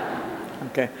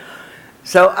 Okay.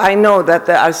 So I know that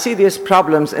there are serious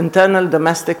problems, internal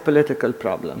domestic political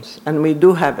problems, and we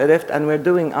do have a rift, and we're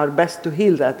doing our best to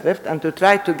heal that rift and to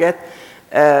try to get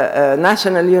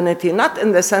national unity, not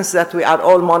in the sense that we are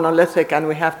all monolithic and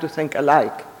we have to think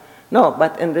alike. No,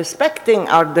 but in respecting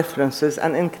our differences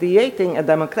and in creating a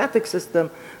democratic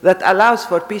system that allows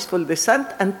for peaceful dissent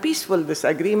and peaceful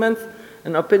disagreement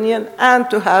in opinion, and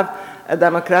to have a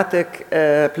democratic,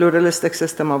 pluralistic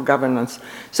system of governance.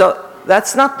 So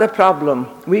that's not the problem.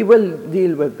 We will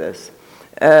deal with this.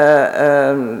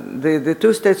 The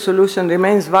two-state solution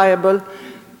remains viable,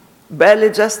 barely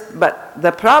just, but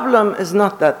the problem is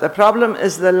not that. The problem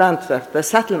is the land theft, the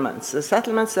settlements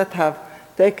that have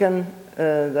taken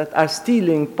that are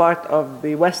stealing part of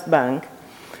the West Bank,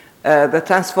 the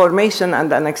transformation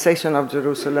and annexation of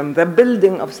Jerusalem, the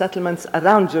building of settlements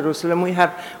around Jerusalem.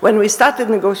 When we started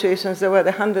negotiations, there were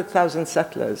 100,000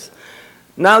 settlers.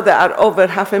 Now there are over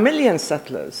 500,000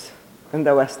 settlers in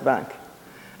the West Bank.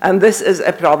 And this is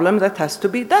a problem that has to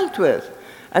be dealt with.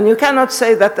 And you cannot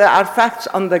say that there are facts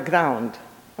on the ground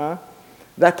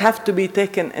that have to be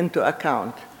taken into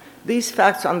account. These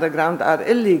facts on the ground are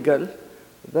illegal.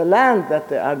 The land that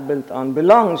they are built on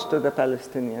belongs to the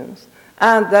Palestinians,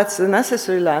 and that's the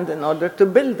necessary land in order to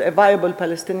build a viable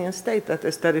Palestinian state that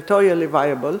is territorially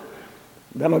viable,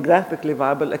 demographically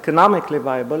viable, economically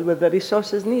viable, with the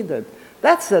resources needed.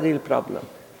 That's the real problem.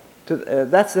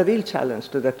 That's the real challenge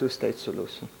to the two-state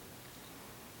solution.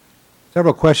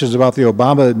 Several questions about the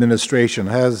Obama administration.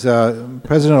 Has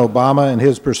President Obama and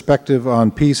his perspective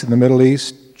on peace in the Middle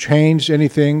East changed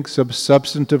anything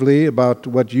substantively about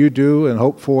what you do and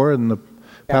hope for in the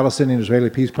Palestinian-Israeli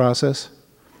peace process?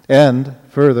 And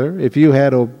further, if you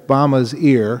had Obama's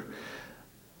ear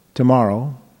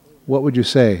tomorrow, what would you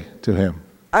say to him?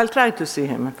 I'll try to see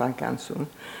him if I can soon.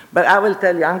 But I will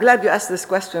tell you, I'm glad you asked this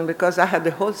question because I had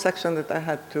a whole section that I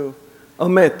had to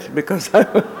omit because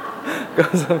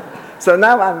so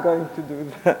now I'm going to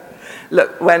do that.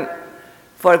 Look,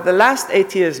 for the last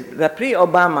 8 years, the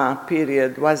pre-Obama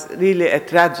period was really a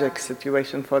tragic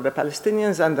situation for the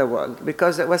Palestinians and the world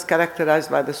because it was characterized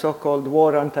by the so-called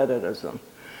war on terrorism.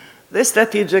 The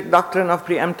strategic doctrine of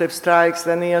preemptive strikes,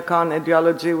 the neocon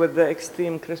ideology with the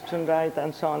extreme Christian right,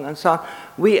 and so on and so on.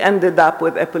 We ended up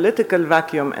with a political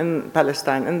vacuum in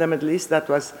Palestine, in the Middle East, that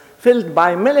was filled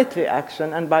by military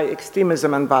action and by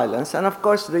extremism and violence. And of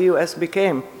course, the US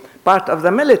became part of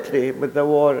the military with the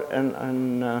war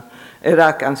in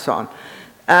Iraq and so on.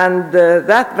 And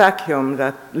that vacuum,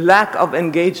 that lack of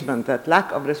engagement, that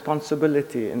lack of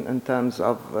responsibility in terms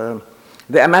of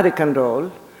the American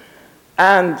role,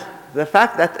 and the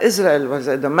fact that Israel was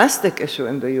a domestic issue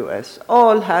in the US,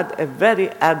 all had a very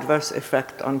adverse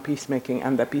effect on peacemaking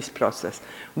and the peace process.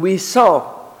 We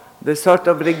saw the sort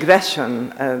of regression,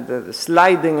 the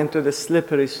sliding into the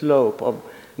slippery slope of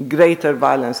greater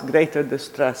violence, greater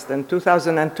distrust. In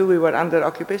 2002, we were under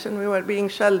occupation. We were being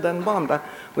shelled and bombed.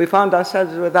 We found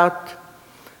ourselves without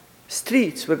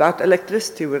streets, without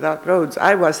electricity, without roads.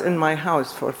 I was in my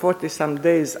house for 40-some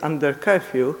days under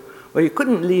curfew, where you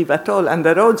couldn't leave at all, and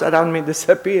the roads around me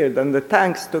disappeared, and the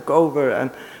tanks took over,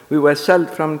 and we were shelled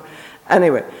from...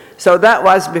 Anyway, so that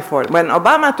was before. When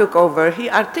Obama took over, he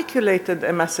articulated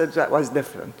a message that was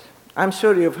different. I'm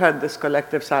sure you've heard this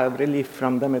collective sigh of relief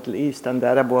from the Middle East and the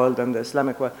Arab world and the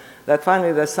Islamic world, that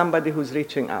finally there's somebody who's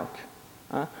reaching out.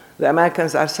 The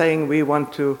Americans are saying we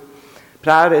want to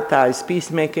prioritize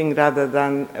peacemaking rather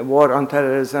than a war on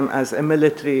terrorism as a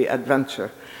military adventure.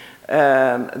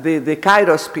 The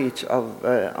Cairo speech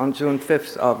on June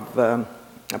 5th of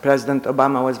President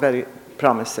Obama was very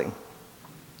promising.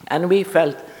 And we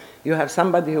felt you have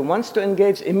somebody who wants to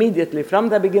engage immediately from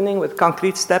the beginning with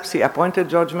concrete steps. He appointed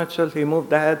George Mitchell, he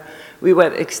moved ahead. We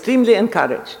were extremely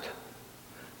encouraged.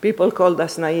 People called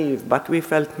us naive, but we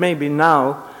felt maybe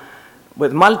now,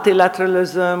 with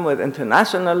multilateralism, with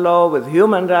international law, with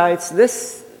human rights,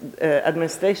 this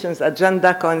administration's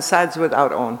agenda coincides with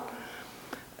our own.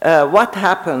 What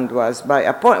happened was,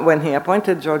 when he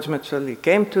appointed George Mitchell, he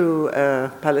came to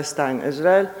Palestine,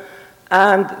 Israel,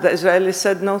 and the Israelis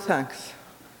said, no thanks.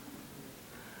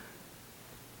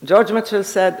 George Mitchell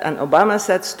said, and Obama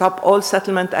said, stop all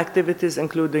settlement activities,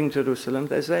 including Jerusalem.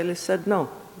 The Israelis said, no,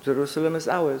 Jerusalem is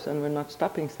ours, and we're not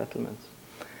stopping settlements.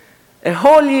 A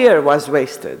whole year was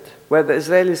wasted, where the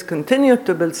Israelis continued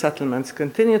to build settlements,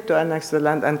 continued to annex the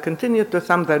land, and continued to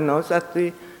thumb their nose at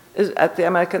the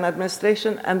American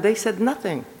administration, and they said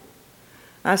nothing.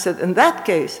 I said, in that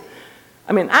case,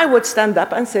 I would stand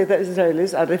up and say the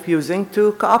Israelis are refusing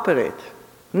to cooperate.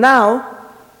 Now,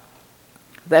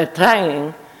 they're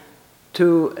trying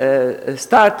to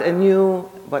start a new,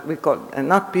 what we call,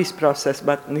 not peace process,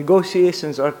 but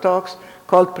negotiations or talks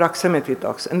called proximity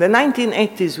talks. In the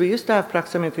 1980s, we used to have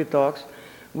proximity talks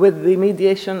with the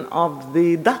mediation of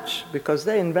the Dutch, because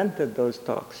they invented those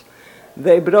talks.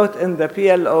 They brought in the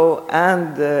PLO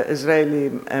and the Israeli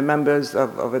members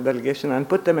of a delegation and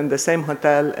put them in the same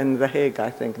hotel in The Hague, I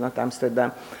think, not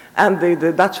Amsterdam. And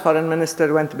the Dutch foreign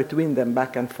minister went between them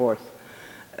back and forth.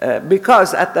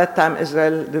 Because at that time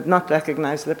Israel did not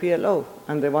recognize the PLO,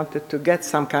 and they wanted to get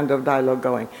some kind of dialogue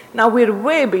going. Now we're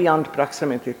way beyond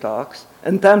proximity talks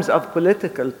in terms of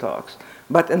political talks,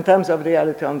 but in terms of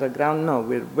reality on the ground, no,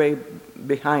 we're way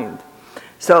behind.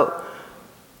 So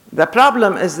the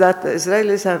problem is that the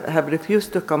Israelis have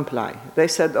refused to comply. They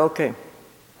said, okay,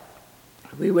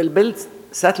 we will build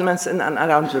settlements in and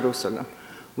around Jerusalem.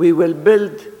 We will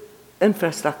build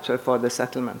infrastructure for the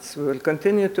settlements. We will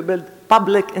continue to build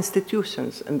public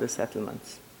institutions in the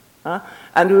settlements.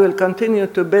 And we will continue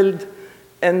to build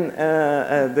in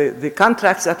the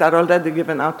contracts that are already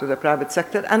given out to the private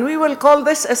sector, and we will call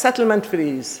this a settlement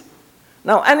freeze.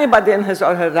 Now, anybody in his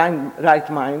or her right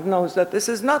mind knows that this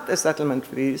is not a settlement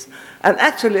freeze, and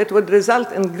actually it would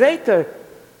result in greater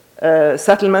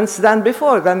settlements than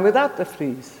before, than without the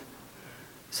freeze.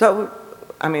 So,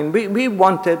 we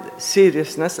wanted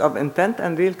seriousness of intent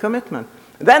and real commitment.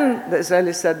 Then the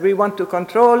Israelis said, we want to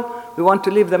control, we want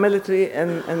to leave the military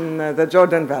in the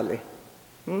Jordan Valley.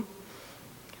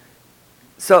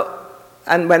 So,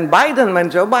 and when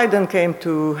Joe Biden came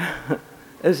to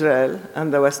Israel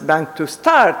and the West Bank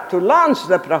to launch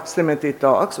the proximity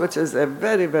talks, which is a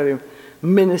very, very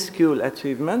minuscule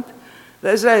achievement, the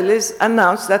Israelis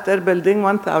announced that they're building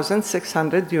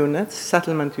 1,600 units,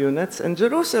 settlement units in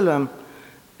Jerusalem,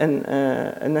 in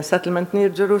a settlement near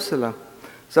Jerusalem.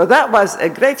 So that was a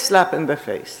great slap in the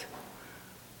face.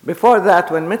 Before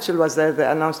that, when Mitchell was there, they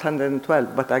announced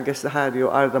 112, but I guess the higher you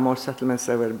are, the more settlements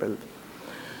they will build.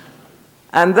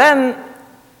 And then,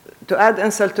 to add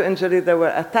insult to injury, there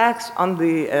were attacks on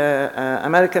the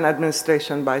American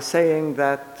administration by saying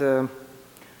that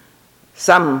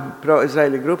some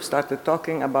pro-Israeli groups started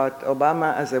talking about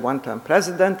Obama as a one-term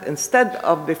president. Instead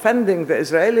of defending the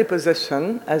Israeli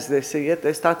position, as they see it,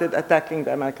 they started attacking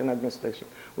the American administration,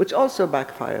 which also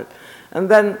backfired. And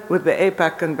then with the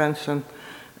AIPAC convention,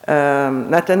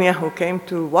 Netanyahu came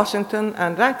to Washington,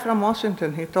 and right from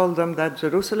Washington, he told them that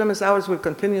Jerusalem is ours, we'll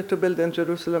continue to build in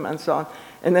Jerusalem, and so on,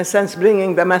 in a sense,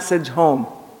 bringing the message home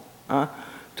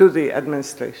to the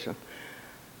administration.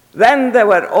 Then there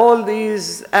were all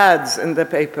these ads in the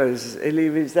papers. Elie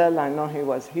Wiesel, I know he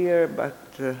was here, but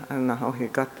I don't know how he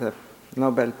got the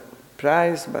Nobel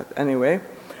Prize, but anyway.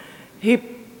 He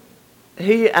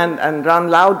and Ron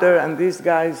Lauder and these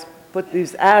guys put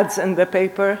these ads in the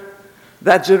paper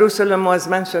that Jerusalem was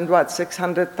mentioned,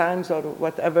 600 times or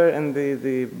whatever in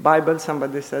the Bible.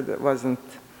 Somebody said it wasn't,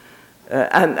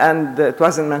 and it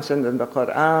wasn't mentioned in the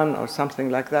Quran or something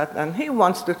like that. And he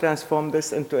wants to transform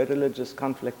this into a religious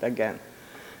conflict again.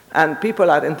 And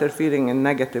people are interfering in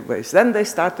negative ways. Then they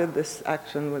started this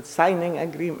action with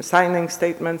signing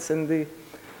statements in the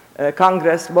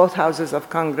Congress, both houses of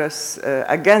Congress,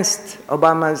 against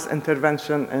Obama's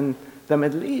intervention in the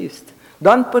Middle East.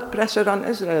 Don't put pressure on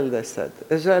Israel, they said.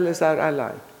 Israel is our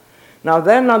ally. Now,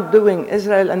 they're not doing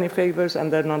Israel any favors,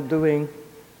 and they're not doing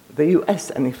the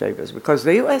U.S. any favors, because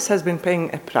the U.S. has been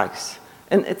paying a price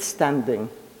in its standing,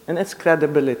 in its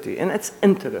credibility, in its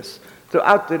interests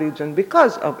throughout the region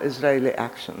because of Israeli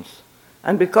actions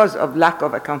and because of lack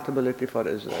of accountability for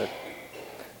Israel.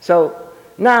 So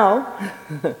now,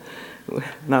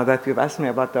 now that you've asked me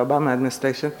about the Obama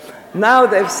administration, now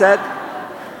they've said,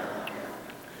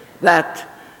 that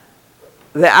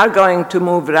they are going to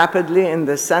move rapidly in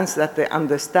the sense that they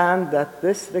understand that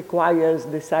this requires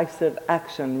decisive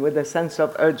action with a sense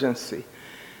of urgency.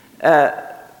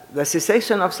 The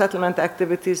cessation of settlement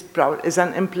activities is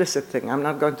an implicit thing. I'm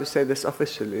not going to say this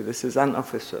officially. This is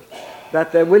unofficial.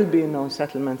 That there will be no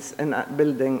settlements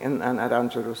building in and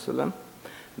around Jerusalem.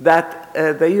 That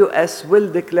the U.S. will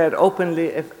declare openly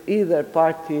if either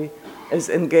party is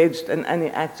engaged in any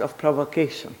acts of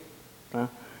provocation.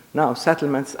 Now,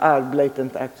 settlements are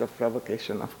blatant acts of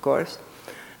provocation, of course.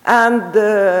 And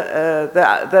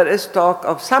there is talk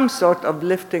of some sort of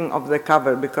lifting of the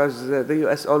cover because the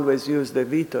U.S. always used the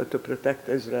veto to protect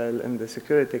Israel in the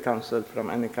Security Council from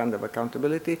any kind of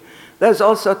accountability. There's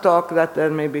also talk that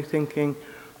there may be thinking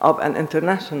of an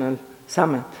international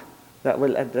summit that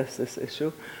will address this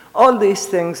issue. All these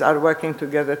things are working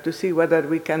together to see whether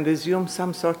we can resume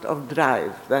some sort of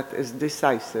drive that is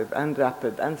decisive and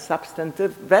rapid and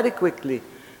substantive very quickly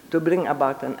to bring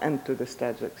about an end to this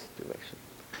tragic situation.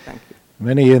 Thank you.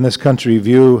 Many in this country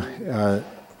view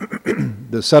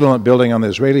the settlement building on the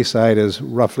Israeli side as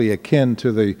roughly akin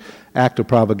to the act of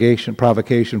provocation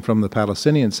from the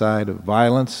Palestinian side of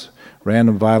violence,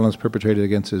 random violence perpetrated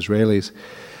against Israelis.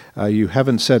 You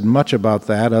haven't said much about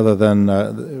that other than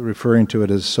referring to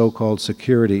it as so-called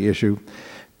security issue.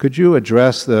 Could you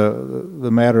address the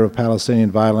matter of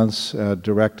Palestinian violence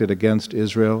directed against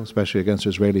Israel, especially against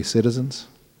Israeli citizens?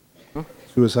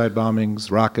 Suicide bombings,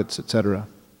 rockets, etc.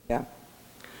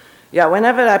 Yeah,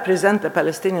 whenever I present the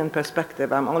Palestinian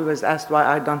perspective, I'm always asked why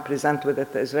I don't present with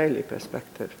it the Israeli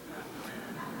perspective.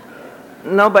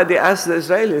 Nobody asks the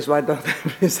Israelis why don't they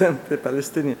present the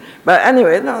Palestinian. But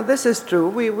anyway, no, this is true.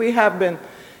 We have been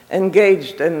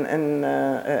engaged in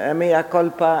a mea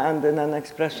culpa and in an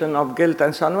expression of guilt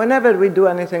and so on. Whenever we do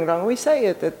anything wrong, we say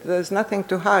it. There's nothing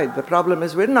to hide. The problem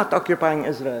is we're not occupying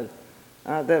Israel.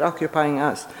 They're occupying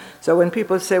us. So when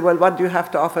people say, well, what do you have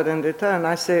to offer in return?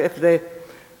 I say, if they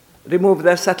remove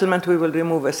their settlement, we will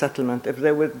remove a settlement. If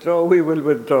they withdraw, we will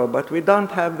withdraw. But we don't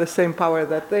have the same power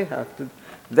that they have.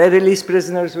 They release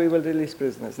prisoners, we will release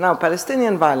prisoners. Now,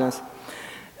 Palestinian violence.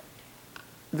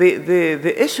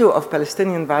 The issue of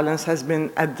Palestinian violence has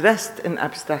been addressed in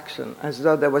abstraction, as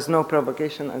though there was no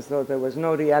provocation, as though there was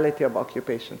no reality of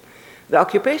occupation. The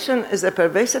occupation is a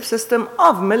pervasive system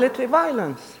of military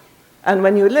violence. And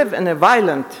when you live in a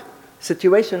violent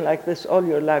situation like this all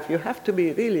your life, you have to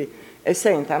be really a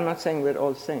saint. I'm not saying we're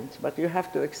all saints, but you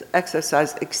have to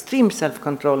exercise extreme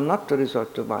self-control not to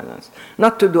resort to violence,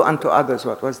 not to do unto others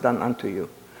what was done unto you.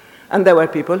 And there were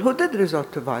people who did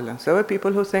resort to violence. There were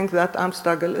people who think that armed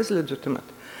struggle is legitimate.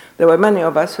 There were many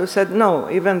of us who said, no,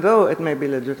 even though it may be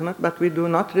legitimate, but we do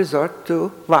not resort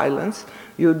to violence.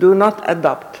 You do not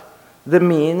adopt the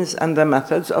means and the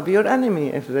methods of your enemy.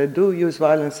 If they do use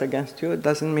violence against you, it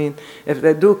doesn't mean, if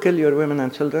they do kill your women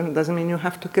and children, it doesn't mean you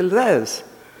have to kill theirs.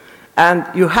 And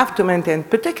you have to maintain,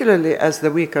 particularly as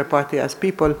the weaker party, as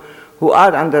people who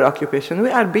are under occupation, we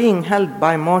are being held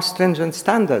by more stringent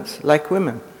standards, like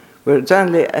women. We're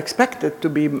generally expected to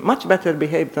be much better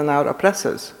behaved than our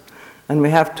oppressors. And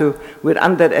we're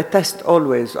under a test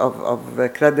always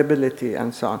of credibility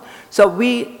and so on. So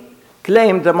we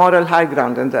claimed the moral high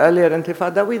ground. In the earlier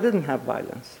Intifada, we didn't have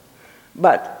violence.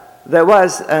 But there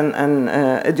was an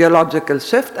ideological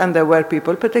shift, and there were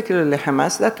people, particularly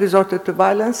Hamas, that resorted to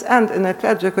violence, and in a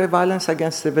tragic way, violence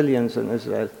against civilians in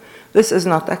Israel. This is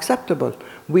not acceptable.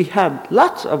 We had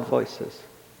lots of voices,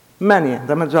 many,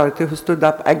 the majority, who stood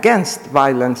up against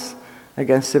violence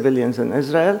against civilians in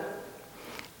Israel.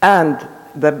 And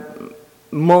the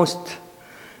most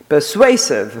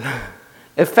persuasive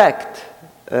effect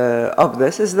of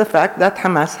this is the fact that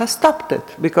Hamas has stopped it,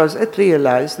 because it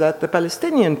realized that the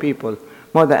Palestinian people,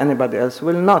 more than anybody else,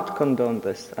 will not condone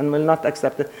this and will not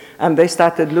accept it. And they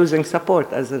started losing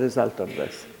support as a result of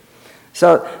this.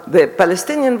 So the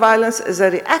Palestinian violence is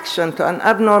a reaction to an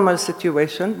abnormal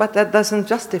situation, but that doesn't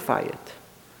justify it.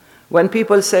 When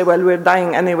people say, well, we're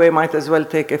dying anyway, might as well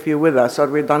take a few with us, or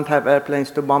we don't have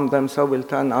airplanes to bomb them, so we'll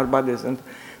turn our bodies. And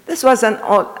this was an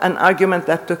argument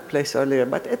that took place earlier,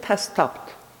 but it has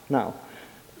stopped now.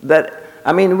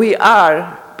 We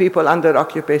are people under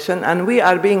occupation, and we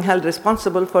are being held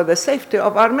responsible for the safety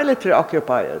of our military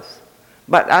occupiers.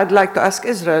 But I'd like to ask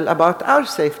Israel about our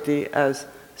safety as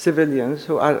civilians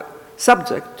who are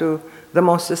subject to the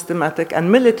most systematic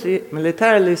and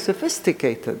militarily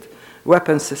sophisticated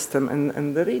weapon system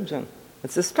in the region.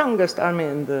 It's the strongest army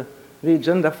in the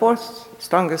region, the fourth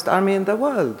strongest army in the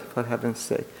world, for heaven's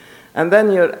sake. And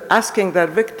then you're asking their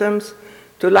victims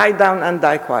to lie down and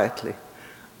die quietly.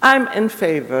 I'm in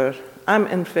favor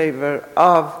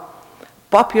of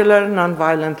popular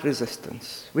nonviolent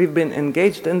resistance. We've been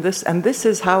engaged in this, and this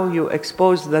is how you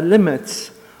expose the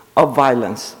limits of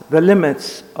violence, the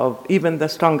limits of even the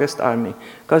strongest army,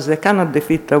 because they cannot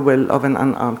defeat the will of an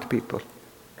unarmed people.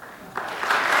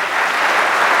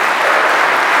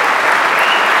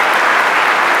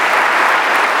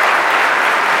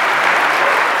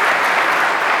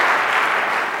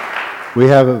 We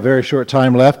have a very short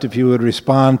time left. If you would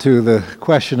respond to the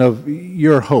question of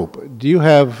your hope. Do you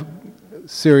have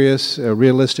serious,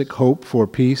 realistic hope for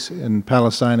peace in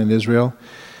Palestine and Israel?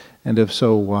 And if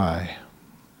so, why?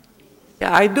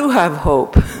 Yeah, I do have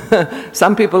hope.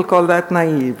 Some people call that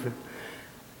naive.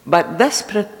 But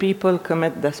desperate people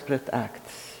commit desperate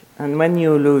acts. And when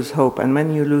you lose hope and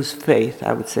when you lose faith,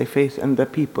 I would say faith in the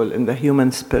people, in the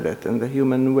human spirit, in the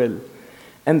human will,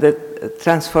 and the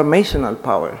transformational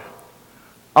power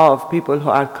of people who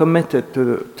are committed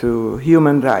to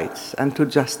human rights and to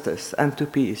justice and to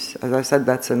peace. As I said,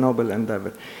 that's a noble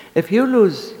endeavor. If you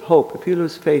lose hope, if you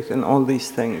lose faith in all these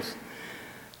things,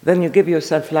 then you give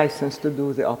yourself license to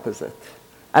do the opposite.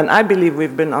 And I believe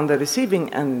we've been on the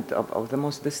receiving end of the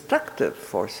most destructive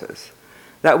forces,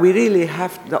 that we really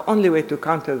have, the only way to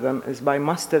counter them is by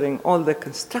mustering all the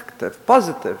constructive,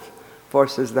 positive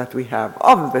forces that we have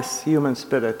of this human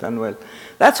spirit and will.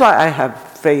 That's why I have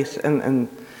faith in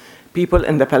people,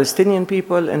 in the Palestinian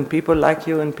people, in people like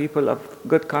you, in people of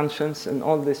good conscience, in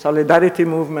all the solidarity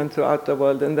movement throughout the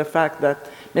world, and the fact that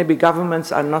maybe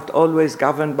governments are not always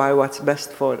governed by what's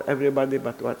best for everybody,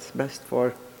 but what's best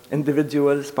for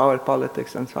individuals, power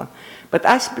politics, and so on. But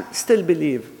I still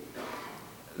believe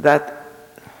that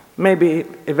maybe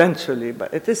eventually,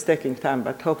 but it is taking time,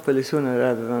 but hopefully sooner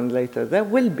rather than later, there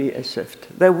will be a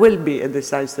shift. There will be a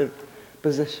decisive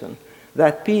position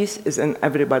that peace is in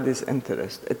everybody's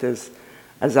interest. It is,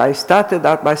 as I started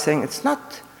out by saying, it's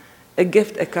not a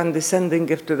gift, a condescending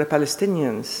gift to the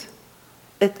Palestinians.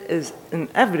 It is in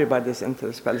everybody's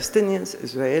interest, Palestinians,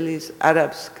 Israelis,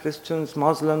 Arabs, Christians,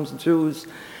 Muslims, Jews.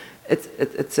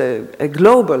 It's a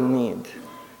global need.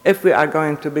 If we are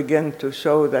going to begin to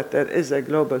show that there is a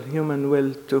global human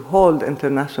will to hold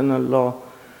international law,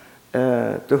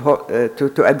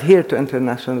 to adhere to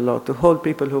international law, to hold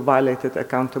people who violate it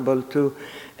accountable, to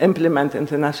implement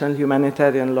international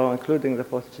humanitarian law, including the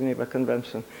Fourth Geneva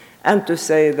Convention, and to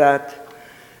say that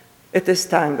it is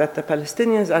time that the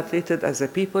Palestinians are treated as a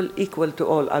people equal to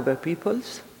all other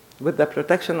peoples, with the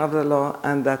protection of the law,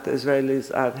 and that the Israelis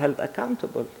are held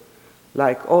accountable,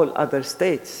 like all other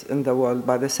states in the world,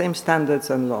 by the same standards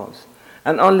and laws.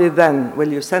 And only then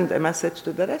will you send a message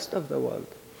to the rest of the world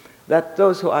that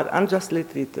those who are unjustly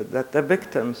treated, that the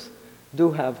victims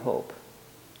do have hope,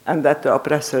 and that the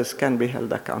oppressors can be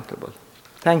held accountable.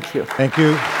 Thank you. Thank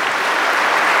you.